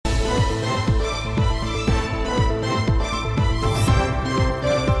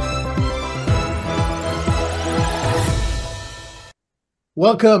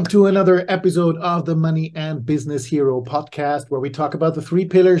Welcome to another episode of the Money and Business Hero podcast, where we talk about the three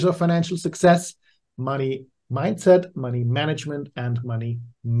pillars of financial success: money mindset, money management, and money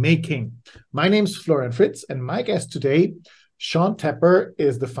making. My name's Florian Fritz, and my guest today, Sean Tepper,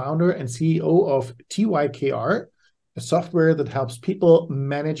 is the founder and CEO of TYKR, a software that helps people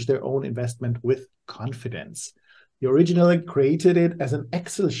manage their own investment with confidence. He originally created it as an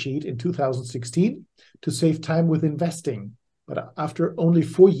Excel sheet in 2016 to save time with investing. But after only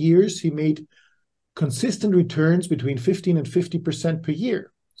 4 years, he made consistent returns between 15 and 50% per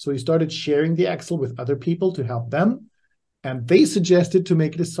year. So he started sharing the Excel with other people to help them. And they suggested to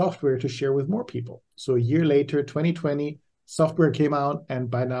make it a software to share with more people. So a year later, 2020, software came out.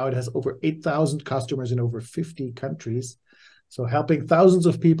 And by now it has over 8,000 customers in over 50 countries. So helping thousands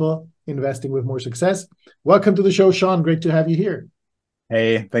of people investing with more success. Welcome to the show, Sean. Great to have you here.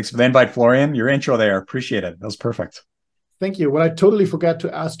 Hey, thanks for the invite, Florian. Your intro there, appreciate it. That was perfect. Thank you. What I totally forgot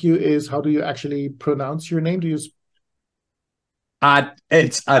to ask you is, how do you actually pronounce your name? Do you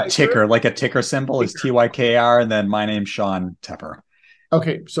It's a Ticker? ticker, like a ticker symbol is Ticker. TYKR, and then my name's Sean Tepper.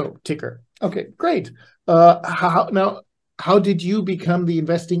 Okay, so ticker. Okay, great. How did you become the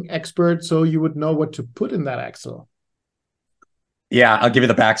investing expert so you would know what to put in that Excel? Yeah, I'll give you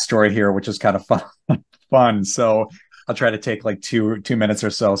the backstory here, which is kind of fun. So I'll try to take like two minutes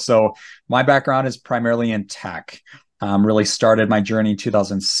or so. So my background is primarily in tech. Really started my journey in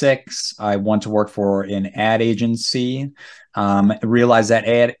 2006. I went to work for an ad agency. Realized that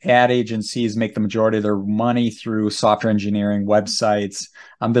ad agencies make the majority of their money through software engineering websites.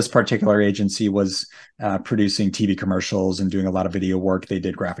 This particular agency was producing TV commercials and doing a lot of video work. They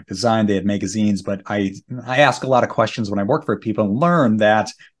did graphic design, they had magazines, but I ask a lot of questions when I work for people and learn that,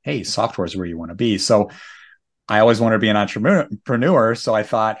 hey, software is where you want to be. So I always wanted to be an entrepreneur. So I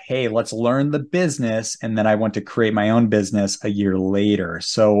thought, hey, let's learn the business. And then I went to create my own business a year later.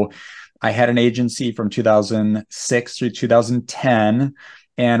 So I had an agency from 2006 through 2010,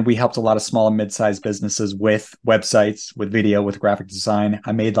 and we helped a lot of small and mid-sized businesses with websites, with video, with graphic design.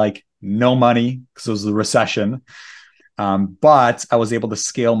 I made like no money because it was the recession. But I was able to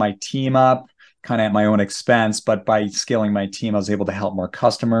scale my team up kind of at my own expense. But by scaling my team, I was able to help more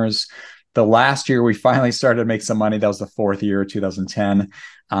customers. The last year we finally started to make some money. That was the fourth year, 2010.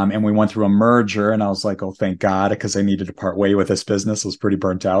 And we went through a merger, and I was like, oh, thank God, because I needed to part way with this business. I was pretty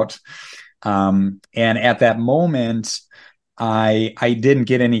burnt out. And at that moment, I didn't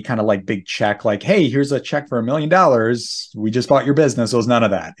get any kind of like big check, like, hey, here's a check for $1 million. We just bought your business. It was none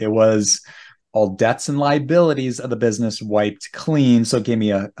of that. It was all debts and liabilities of the business wiped clean. So it gave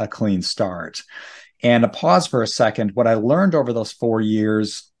me a clean start. And to pause for a second, what I learned over those 4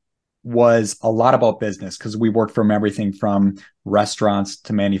 years was a lot about business, because we worked from everything from restaurants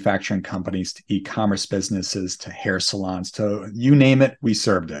to manufacturing companies to e-commerce businesses to hair salons to you name it, we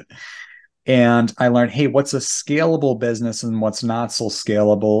served it. And I learned, hey, what's a scalable business and what's not so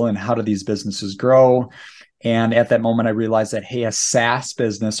scalable, and how do these businesses grow? And at that moment, I realized that, hey, a SaaS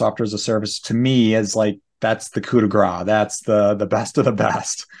business, software as a service, to me is like, that's the coup de grace. That's the best of the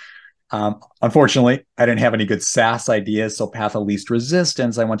best. Unfortunately, I didn't have any good SaaS ideas. So path of least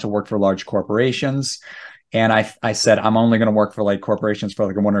resistance, I went to work for large corporations. And I said, I'm only going to work for like corporations for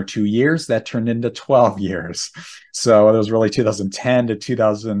like 1 or 2 years. That turned into 12 years. So it was really 2010 to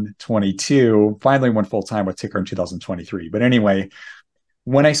 2022. Finally went full time with Ticker in 2023. But anyway,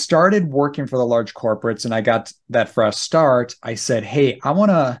 when I started working for the large corporates and I got that fresh start, I said, hey, how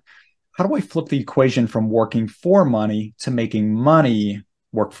do I flip the equation from working for money to making money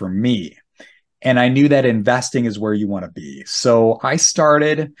work for me? And I knew that investing is where you want to be. So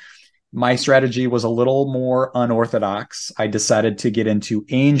my strategy was a little more unorthodox. I decided to get into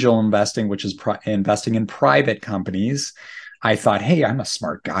angel investing, which is investing in private companies. I thought, hey, I'm a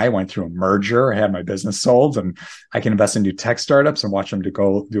smart guy. I went through a merger, I had my business sold, and I can invest in new tech startups and watch them to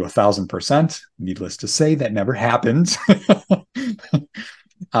go do 1,000%. Needless to say, that never happened.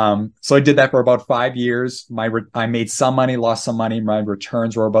 So I did that for about 5 years. I made some money, lost some money. My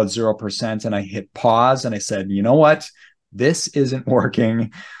returns were about 0%. And I hit pause and I said, you know what? This isn't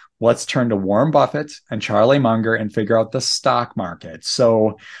working. Let's turn to Warren Buffett and Charlie Munger and figure out the stock market.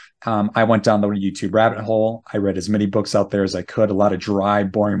 So I went down the YouTube rabbit hole. I read as many books out there as I could, a lot of dry,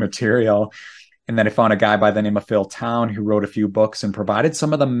 boring material. And then I found a guy by the name of Phil Town who wrote a few books and provided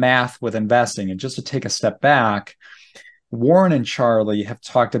some of the math with investing. And just to take a step back, Warren and Charlie have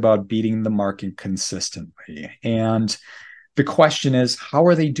talked about beating the market consistently. And the question is, how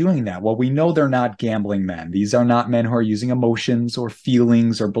are they doing that? Well, we know they're not gambling men. These are not men who are using emotions or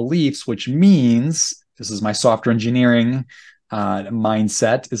feelings or beliefs, which means, this is my software engineering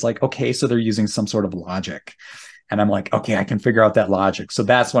mindset, is like, okay, so they're using some sort of logic. And I'm like, okay, I can figure out that logic. So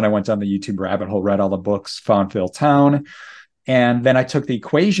that's when I went down the YouTube rabbit hole, read all the books, found Phil Town. And then I took the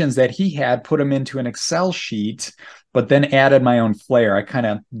equations that he had, put them into an Excel sheet, but then added my own flair. I kind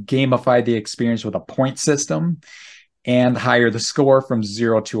of gamified the experience with a point system, and higher the score from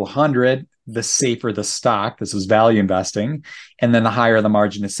 0 to 100, the safer the stock. This is value investing. And then the higher the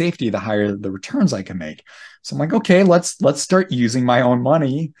margin of safety, the higher the returns I can make. So I'm like, okay, let's start using my own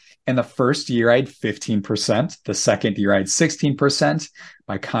money. And the first year I had 15%. The second year I had 16%.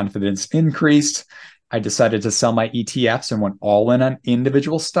 My confidence increased. I decided to sell my ETFs and went all in on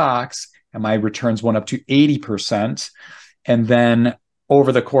individual stocks, and my returns went up to 80%. And then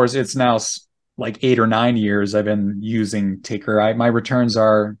over the course, it's now like 8 or 9 years I've been using Ticker. My returns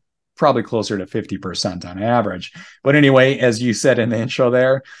are probably closer to 50% on average. But anyway, as you said in the intro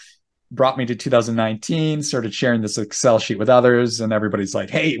there, brought me to 2019, started sharing this Excel sheet with others, and everybody's like,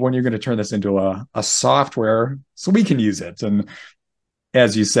 hey, when are you going to turn this into a software so we can use it? And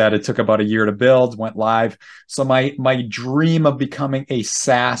as you said, it took about a year to build, went live. So my dream of becoming a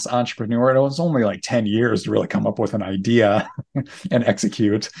SaaS entrepreneur, it was only like 10 years to really come up with an idea and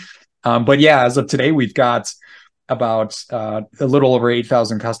execute. But yeah, as of today, we've got about a little over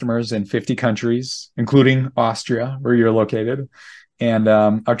 8,000 customers in 50 countries, including Austria, where you're located. And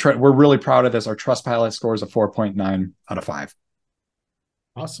we're really proud of this. Our Trustpilot score is a 4.9 out of 5.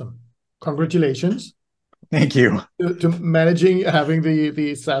 Awesome. Congratulations. Thank you. To managing, having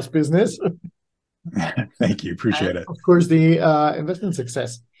the SaaS business. Thank you. Appreciate it. Of course, the investment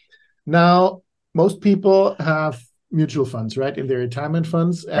success. Now, most people have mutual funds, right, in their retirement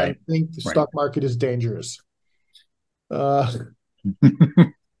funds, and think the stock market is dangerous. What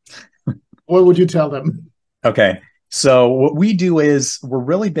would you tell them? Okay. So what we do is we're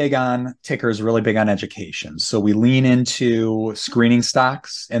really big on Tickers, really big on education. So we lean into screening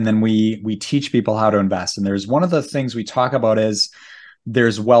stocks, and then we teach people how to invest. And there's one of the things we talk about is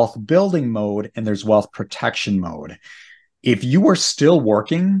there's wealth building mode and there's wealth protection mode. If you are still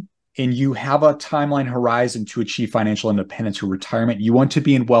working and you have a timeline horizon to achieve financial independence or retirement, you want to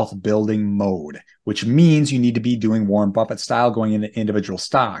be in wealth building mode, which means you need to be doing Warren Buffett style, going into individual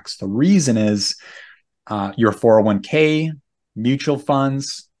stocks. The reason is your 401k, mutual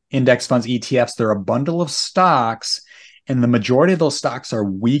funds, index funds, ETFs, they're a bundle of stocks. And the majority of those stocks are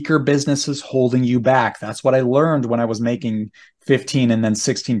weaker businesses holding you back. That's what I learned when I was making 15 and then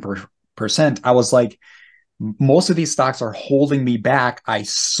 16%. I was like, most of these stocks are holding me back. I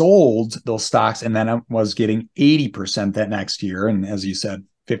sold those stocks and then I was getting 80% that next year. And as you said,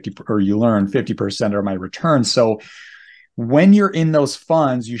 50, or you learned 50% are my returns. So when you're in those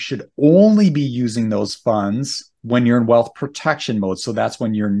funds, you should only be using those funds when you're in wealth protection mode. So that's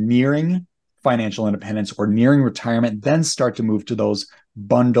when you're nearing financial independence or nearing retirement, then start to move to those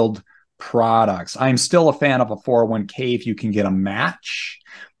bundled products. I'm still a fan of a 401k if you can get a match,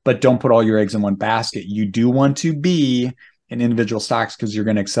 but don't put all your eggs in one basket. You do want to be in individual stocks because you're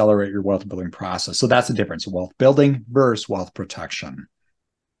going to accelerate your wealth building process. So that's the difference, wealth building versus wealth protection.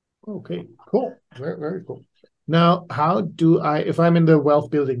 Okay, cool. Very, very cool. Now, how do I, if I'm in the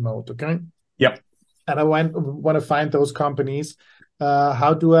wealth building mode, okay? Yep. And I want to find those companies,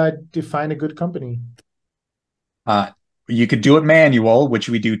 how do I define a good company? You could do it manual, which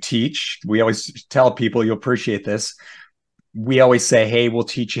we do teach. We always tell people, you'll appreciate this. We always say, hey, we'll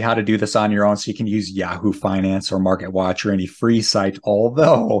teach you how to do this on your own. So you can use Yahoo Finance or MarketWatch or any free site,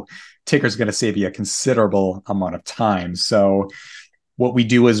 although Ticker's going to save you a considerable amount of time. So what we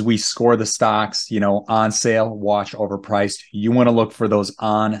do is we score the stocks, on sale, watch, overpriced. You want to look for those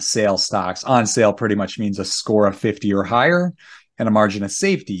on sale stocks. On sale pretty much means a score of 50 or higher and a margin of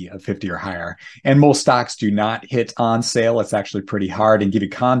safety of 50 or higher. And most stocks do not hit on sale. It's actually pretty hard. And give you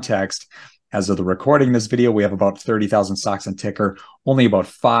context, as of the recording of this video, we have about 30,000 stocks on Ticker. Only about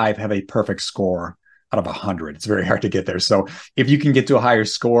 5 have a perfect score out of 100. It's very hard to get there. So if you can get to a higher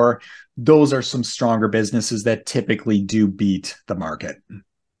score, those are some stronger businesses that typically do beat the market.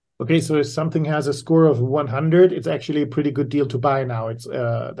 Okay, so if something has a score of 100, it's actually a pretty good deal to buy now. It's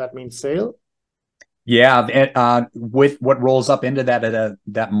that means sale. Yeah, with what rolls up into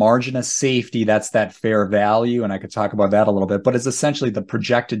that margin of safety, that's that fair value, and I could talk about that a little bit. But it's essentially the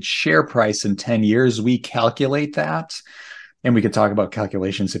projected share price in 10 years. We calculate that. And we could talk about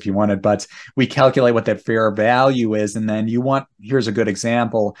calculations if you wanted, but we calculate what that fair value is. And then here's a good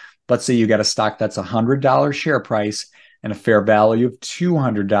example. Let's say you got a stock that's $100 share price and a fair value of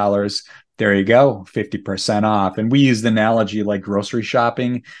 $200. There you go, 50% off. And we use the analogy like grocery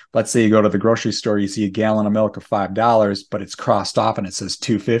shopping. Let's say you go to the grocery store, you see a gallon of milk of $5, but it's crossed off and it says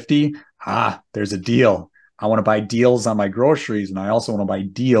 $2.50. There's a deal. I want to buy deals on my groceries, and I also want to buy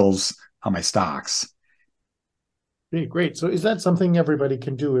deals on my stocks. Okay, great. So is that something everybody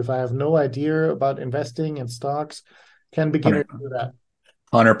can do? If I have no idea about investing in stocks, can beginners do that?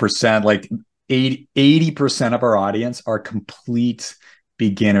 100%. Like 80% of our audience are complete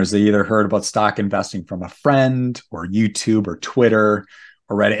beginners. They either heard about stock investing from a friend or YouTube or Twitter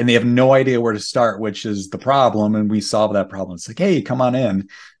or Reddit, and they have no idea where to start, which is the problem. And we solve that problem. It's like, hey, come on in.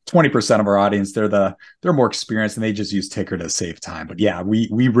 20% of our audience, they're more experienced and they just use Ticker to save time. But yeah,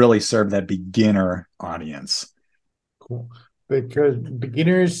 we really serve that beginner audience. Cool. Because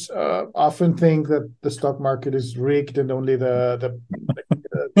beginners often think that the stock market is rigged and only the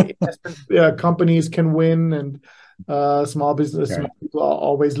investment companies can win, and small Okay. people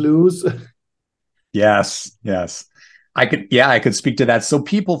always lose. Yes, yes. I could speak to that. So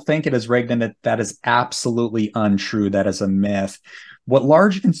people think it is rigged, and that is absolutely untrue. That is a myth. What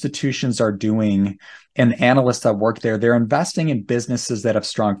large institutions are doing, and analysts that work there, they're investing in businesses that have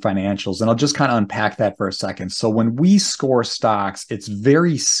strong financials. And I'll just kind of unpack that for a second. So when we score stocks, it's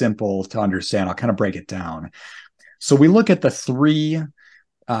very simple to understand. I'll kind of break it down. So we look at the three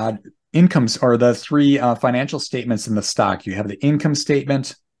uh, incomes, or the three financial statements in the stock. You have the income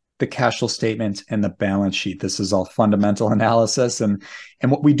statement, the cash flow statement, and the balance sheet. This is all fundamental analysis. And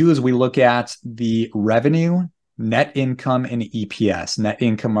what we do is we look at the revenue, net income, and EPS. Net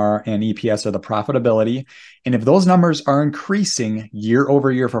income and EPS are the profitability. And if those numbers are increasing year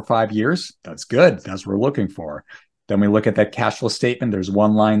over year for 5 years, that's good. That's what we're looking for. Then we look at that cash flow statement. There's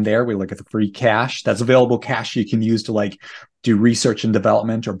one line there. We look at the free cash. That's available cash you can use to like do research and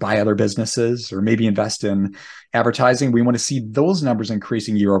development or buy other businesses or maybe invest in advertising. We want to see those numbers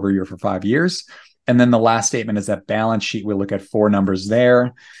increasing year over year for 5 years. And then the last statement is that balance sheet. We look at four numbers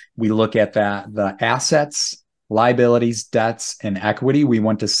there. We look at the assets, liabilities, debts, and equity. We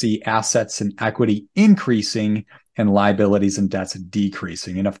want to see assets and equity increasing and liabilities and debts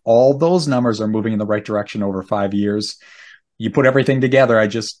decreasing. And if all those numbers are moving in the right direction over 5 years, you put everything together. I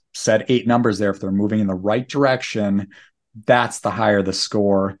just said 8 numbers there. If they're moving in the right direction, that's the higher the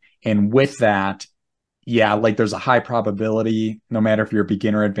score. And with that, yeah, like there's a high probability, no matter if you're a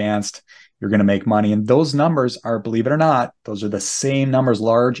beginner or advanced, you're going to make money. And those numbers are, believe it or not, those are the same numbers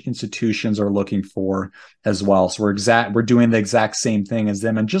large institutions are looking for as well. So we're doing the exact same thing as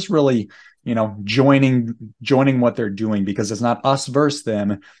them, and just really, joining what they're doing, because it's not us versus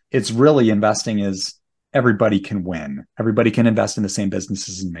them. It's really investing is everybody can win. Everybody can invest in the same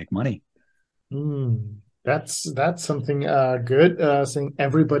businesses and make money. That's something good. Saying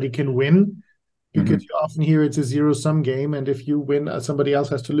everybody can win, because Mm-hmm. you often hear it's a zero-sum game, and if you win, somebody else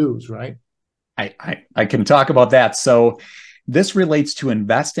has to lose, right? I can talk about that. So this relates to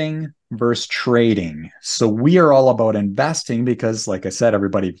investing versus trading. So we are all about investing because, like I said,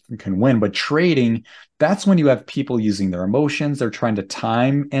 everybody can win. But trading, that's when you have people using their emotions. They're trying to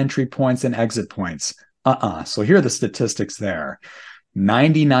time entry points and exit points. So here are the statistics there.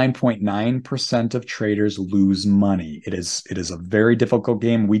 99.9% of traders lose money. It is a very difficult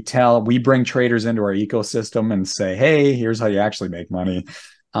game. We bring traders into our ecosystem and say, hey, here's how you actually make money.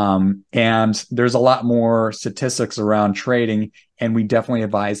 And there's a lot more statistics around trading, and we definitely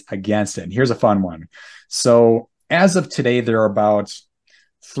advise against it. And here's a fun one. So as of today, there are about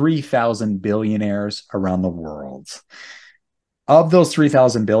 3,000 billionaires around the world. Of those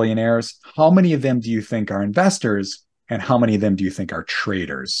 3,000 billionaires, how many of them do you think are investors, and how many of them do you think are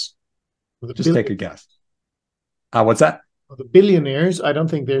traders? The Just take a guess. What's that? the billionaires, I don't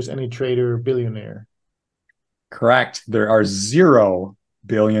think there's any trader billionaire. Correct. There are 0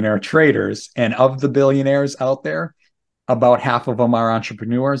 billionaire traders. And of the billionaires out there, about half of them are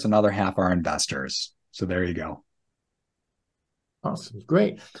entrepreneurs, another half are investors. So there you go. Awesome.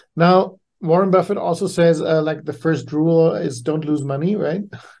 Great. Now, Warren Buffett also says like the first rule is don't lose money, right?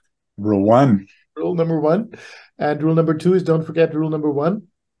 Rule 1. Rule number 1. And rule number 2 is don't forget rule number 1.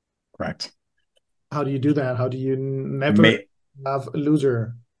 Correct. How do you do that? How do you never have a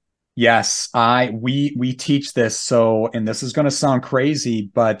loser? Yes, we teach this. So, and this is going to sound crazy,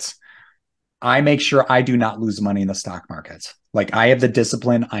 but I make sure I do not lose money in the stock market. Like I have the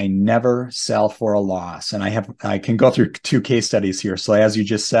discipline. I never sell for a loss. And I can go through 2 case studies here. So as you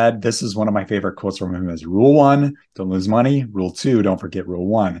just said, this is one of my favorite quotes from him is rule 1, don't lose money. Rule 2, don't forget rule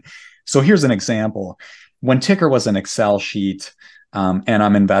 1. So here's an example. When Ticker was an Excel sheet, and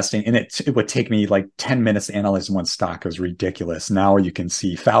I'm investing, and it would take me like 10 minutes to analyze one stock. It was ridiculous. Now you can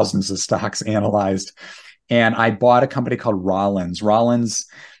see thousands of stocks analyzed. And I bought a company called Rollins. Rollins,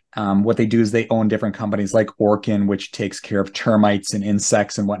 what they do is they own different companies like Orkin, which takes care of termites and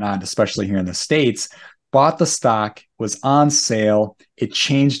insects and whatnot, especially here in the States. Bought the stock, was on sale. It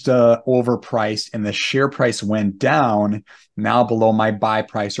changed overpriced, and the share price went down, now below my buy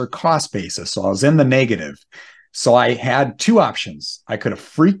price or cost basis. So I was in the negative. So I had two options. I could have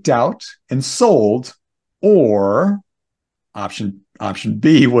freaked out and sold, or option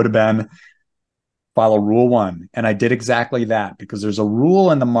B would have been follow rule one. And I did exactly that, because there's a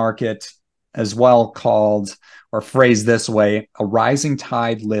rule in the market as well called, or phrased this way, a rising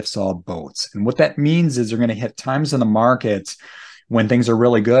tide lifts all boats. And what that means is you're going to hit times in the market when things are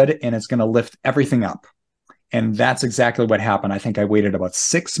really good, and it's going to lift everything up. And that's exactly what happened. I think I waited about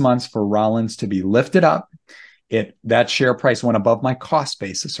 6 months for Rollins to be lifted up. That share price went above my cost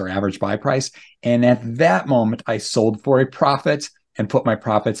basis, or average buy price. And at that moment, I sold for a profit and put my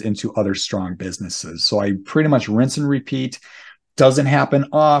profits into other strong businesses. So I pretty much rinse and repeat. Doesn't happen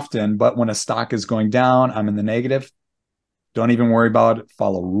often, but when a stock is going down, I'm in the negative. Don't even worry about it.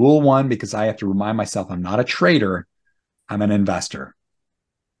 Follow rule one, because I have to remind myself I'm not a trader, I'm an investor.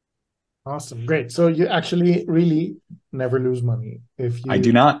 Awesome. Great. So you actually really never lose money. I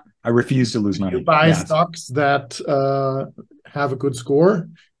do not. I refuse to lose money. You buy stocks that have a good score,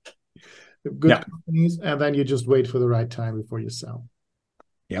 good companies, and then you just wait for the right time before you sell.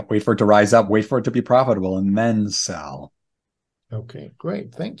 Yep. Wait for it to rise up, wait for it to be profitable, and then sell. Okay,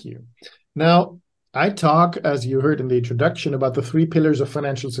 great. Thank you. Now, I talk, as you heard in the introduction, about the 3 pillars of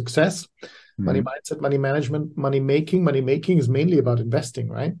financial success: money mindset, money management, money making. Money making is mainly about investing,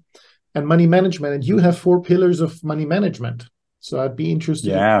 right? And money management. And you have 4 pillars of money management. So I'd be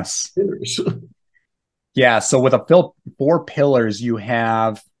interested in pillars. Yeah. So with 4 pillars, you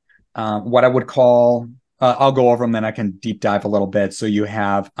have what I would call, I'll go over them, then I can deep dive a little bit. So you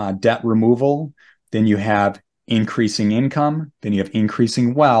have debt removal, then you have increasing income, then you have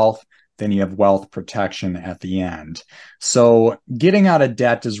increasing wealth, then you have wealth protection at the end. So getting out of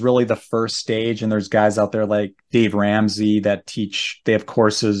debt is really the first stage. And there's guys out there like Dave Ramsey that they have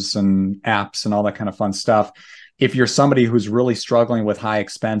courses and apps and all that kind of fun stuff. If you're somebody who's really struggling with high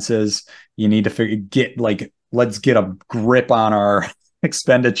expenses, you need to let's get a grip on our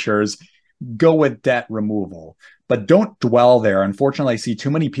expenditures, go with debt removal, but don't dwell there. Unfortunately, I see too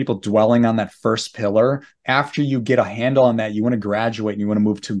many people dwelling on that first pillar. After you get a handle on that, you want to graduate and you want to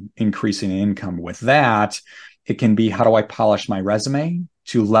move to increasing income. With that, it can be, how do I polish my resume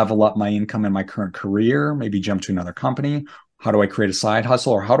to level up my income in my current career, maybe jump to another company? How do I create a side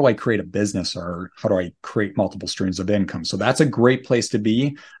hustle, or how do I create a business, or how do I create multiple streams of income? So that's a great place to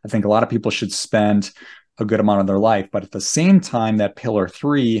be. I think a lot of people should spend a good amount of their life. But at the same time, that pillar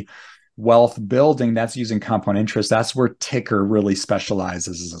 3, wealth building, that's using compound interest. That's where Ticker really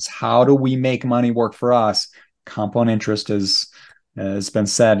specializes. Is how do we make money work for us? Compound interest is, as been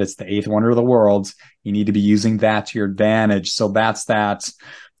said, it's the 8th wonder of the world. You need to be using that to your advantage. So that's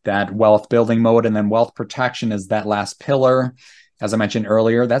that wealth building mode. And then wealth protection is that last pillar. As I mentioned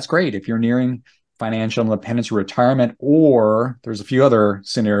earlier, that's great if you're nearing financial independence or retirement, or there's a few other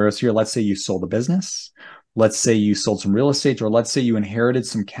scenarios here. Let's say you sold a business. Let's say you sold some real estate, or let's say you inherited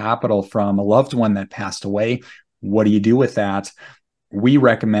some capital from a loved one that passed away. What do you do with that? We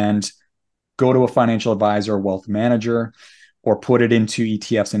recommend go to a financial advisor or wealth manager, or put it into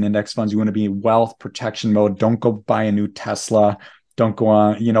ETFs and index funds. You want to be in wealth protection mode. Don't go buy a new Tesla. Don't go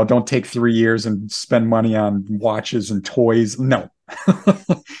on, don't take 3 years and spend money on watches and toys. No.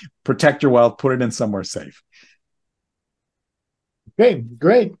 Protect your wealth, put it in somewhere safe. Okay,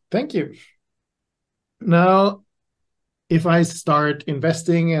 great. Thank you. Now, if I start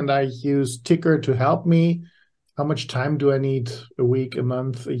investing and I use Ticker to help me, how much time do I need? A week, a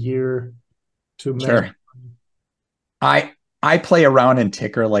month, a year to manage? Sure. I play around in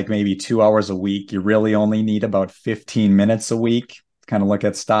Ticker like maybe 2 hours a week. You really only need about 15 minutes a week to kind of look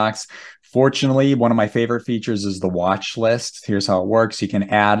at stocks. Fortunately, one of my favorite features is the watch list. Here's how it works. You can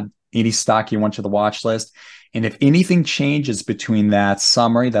add any stock you want to the watch list. And if anything changes between that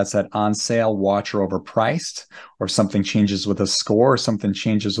summary, that's at on sale, watch, or overpriced, or something changes with a score, or something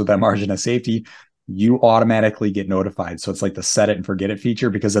changes with that margin of safety, you automatically get notified. So it's like the set it and forget it feature.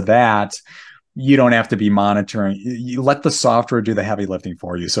 Because of that, you don't have to be monitoring. You let the software do the heavy lifting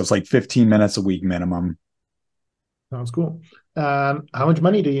for you. So it's like 15 minutes a week minimum. Sounds cool. How much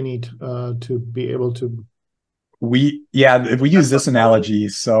money do you need to be able to? If we use this analogy,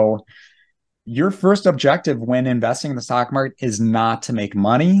 so your first objective when investing in the stock market is not to make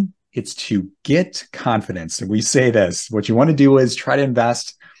money. It's to get confidence. And we say this, what you want to do is try to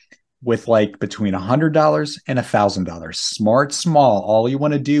invest with like between $100 and $1,000. Smart, small. All you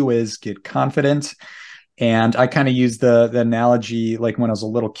want to do is get confident. And I kind of use the analogy like when I was a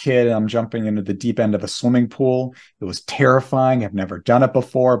little kid, I'm jumping into the deep end of a swimming pool. It was terrifying. I've never done it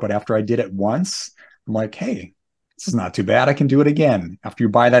before. But after I did it once, I'm like, hey, this is not too bad. I can do it again. After you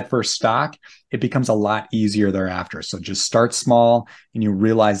buy that first stock, it becomes a lot easier thereafter. So just start small and you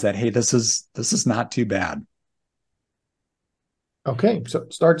realize that, hey, this is not too bad. Okay, so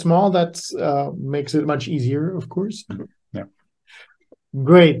start small. That makes it much easier, of course. Yeah.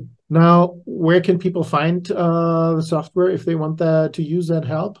 Great. Now, where can people find the software if they want to use that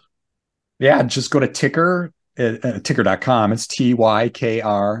help? Yeah, just go to ticker.com. It's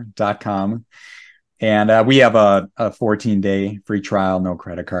TYKR.com. And we have a 14-day free trial, no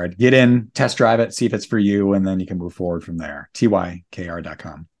credit card. Get in, test drive it, see if it's for you, and then you can move forward from there.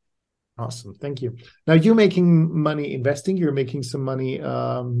 TYKR.com. Awesome. Thank you. Now, you're making money investing. You're making some money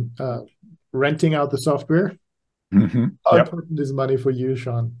renting out the software. Mm-hmm. How Yep. important is money for you,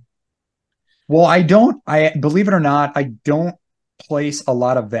 Sean? Well, I believe it or not, I don't place a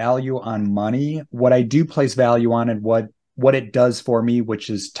lot of value on money. What I do place value on and what it does for me, which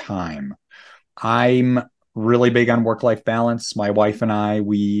is time. I'm really big on work-life balance. My wife and I,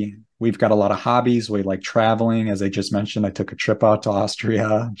 we've got a lot of hobbies. We like traveling. As I just mentioned, I took a trip out to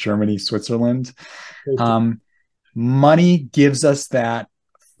Austria, Germany, Switzerland. Money gives us that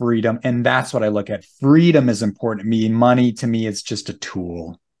freedom, and that's what I look at. Freedom is important to me. Money to me is just a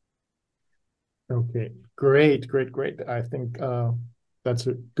tool. Okay, great. I think that's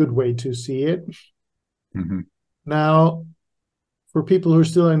a good way to see it. Mm-hmm. Now, for people who are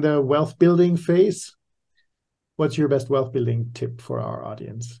still in the wealth building phase, what's your best wealth building tip for our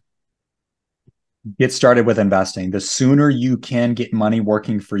audience? Get started with investing. The sooner you can get money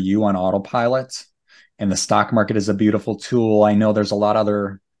working for you on autopilot, and the stock market is a beautiful tool. I know there's a lot of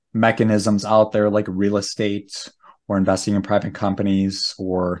other mechanisms out there like real estate or investing in private companies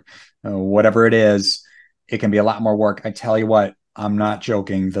or whatever it is. It can be a lot more work. I tell you what, I'm not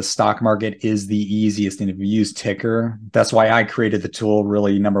joking. The stock market is the easiest. And if you use Ticker, that's why I created the tool,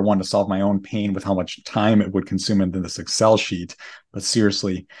 really, number one, to solve my own pain with how much time it would consume into this Excel sheet. But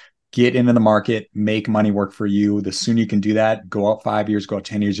seriously, get into the market, make money work for you. The sooner you can do that, go out 5 years, go out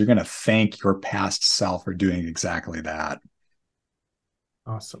 10 years, you're going to thank your past self for doing exactly that.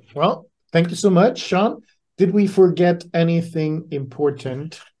 Awesome. Well, thank you so much, Sean. Did we forget anything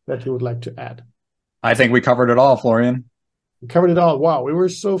important that you would like to add? I think we covered it all, Florian. We covered it all. Wow, we were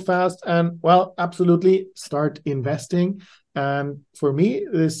so fast. And well, absolutely start investing. And for me,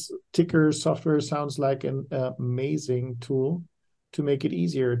 this Ticker software sounds like an amazing tool to make it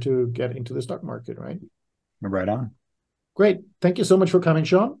easier to get into the stock market, right? Right on. Great. Thank you so much for coming,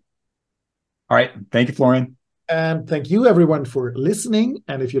 Sean. All right. Thank you, Florian. And thank you, everyone, for listening.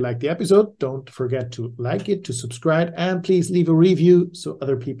 And if you like the episode, don't forget to like it, to subscribe, and please leave a review so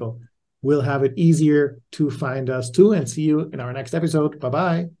other people will have it easier to find us too. And see you in our next episode.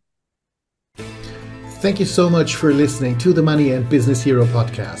 Bye-bye. Thank you so much for listening to the Money and Business Hero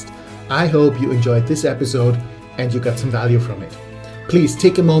podcast. I hope you enjoyed this episode and you got some value from it. Please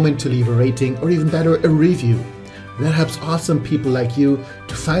take a moment to leave a rating or even better, a review. That helps awesome people like you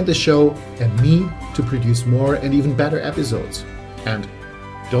to find the show and me to produce more and even better episodes. And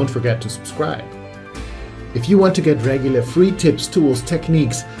don't forget to subscribe. If you want to get regular free tips, tools,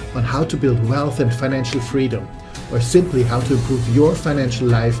 techniques on how to build wealth and financial freedom, or simply how to improve your financial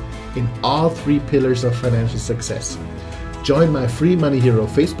life in all 3 pillars of financial success, join my free Money Hero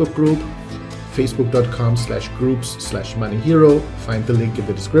Facebook group, facebook.com/groups/moneyhero. Find the link in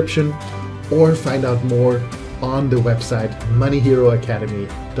the description, or find out more on the website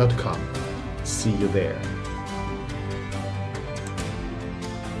moneyheroacademy.com. See you there.